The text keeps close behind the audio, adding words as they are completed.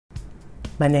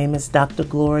My name is Dr.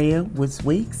 Gloria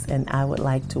Woods-Weeks, and I would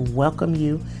like to welcome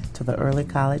you to the Early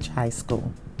College High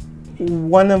School.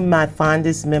 One of my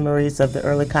fondest memories of the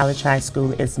Early College High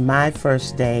School is my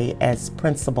first day as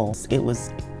principal. It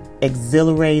was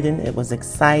exhilarating, it was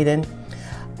exciting,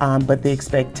 but the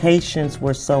expectations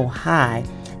were so high,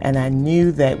 and I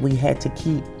knew that we had to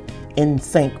keep in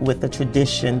sync with the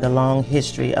tradition, the long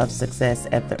history of success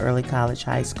at the Early College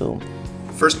High School.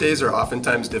 First days are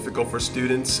oftentimes difficult for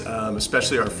students,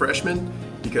 especially our freshmen,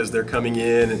 because they're coming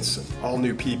in, it's all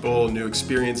new people, new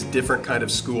experience, different kind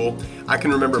of school. I can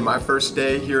remember my first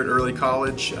day here at Early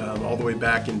College all the way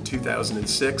back in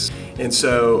 2006. And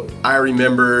so I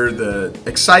remember the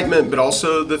excitement, but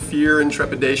also the fear and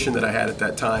trepidation that I had at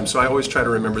that time. So I always try to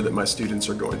remember that my students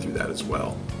are going through that as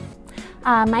well.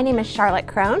 My name is Charlotte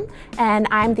Crone, and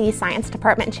I'm the Science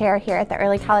Department Chair here at the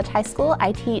Early College High School.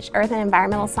 I teach Earth and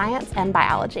Environmental Science and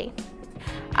Biology.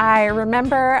 I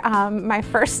remember my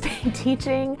first day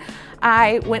teaching.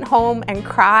 I went home and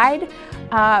cried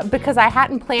because I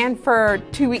hadn't planned for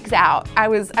 2 weeks out. I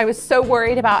was so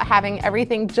worried about having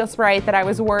everything just right that I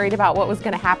was worried about what was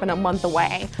going to happen a month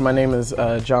away. My name is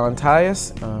John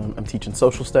Tyus. I'm teaching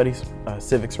social studies,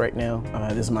 civics right now.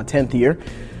 This is my 10th year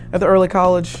at the Early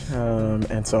College,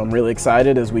 and so I'm really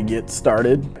excited as we get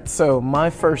started. So my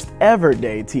first ever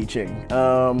day teaching,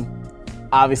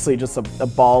 obviously just a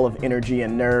ball of energy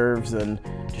and nerves, and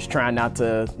just trying not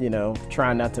to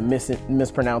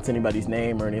mispronounce anybody's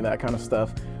name or any of that kind of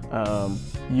stuff.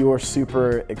 You're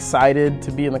super excited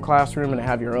to be in the classroom and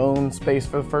have your own space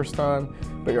for the first time,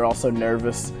 but you're also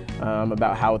nervous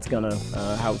about how it's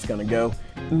gonna go.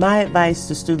 My advice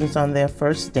to students on their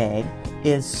first day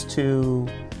is to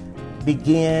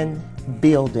begin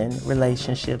building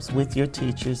relationships with your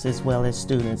teachers as well as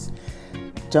students.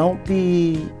 Don't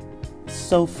be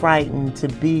so frightened to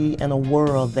be in a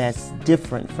world that's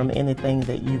different from anything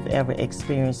that you've ever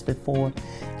experienced before.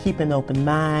 Keep an open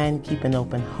mind, keep an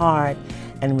open heart,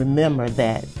 and remember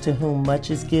that to whom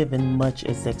much is given, much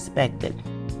is expected.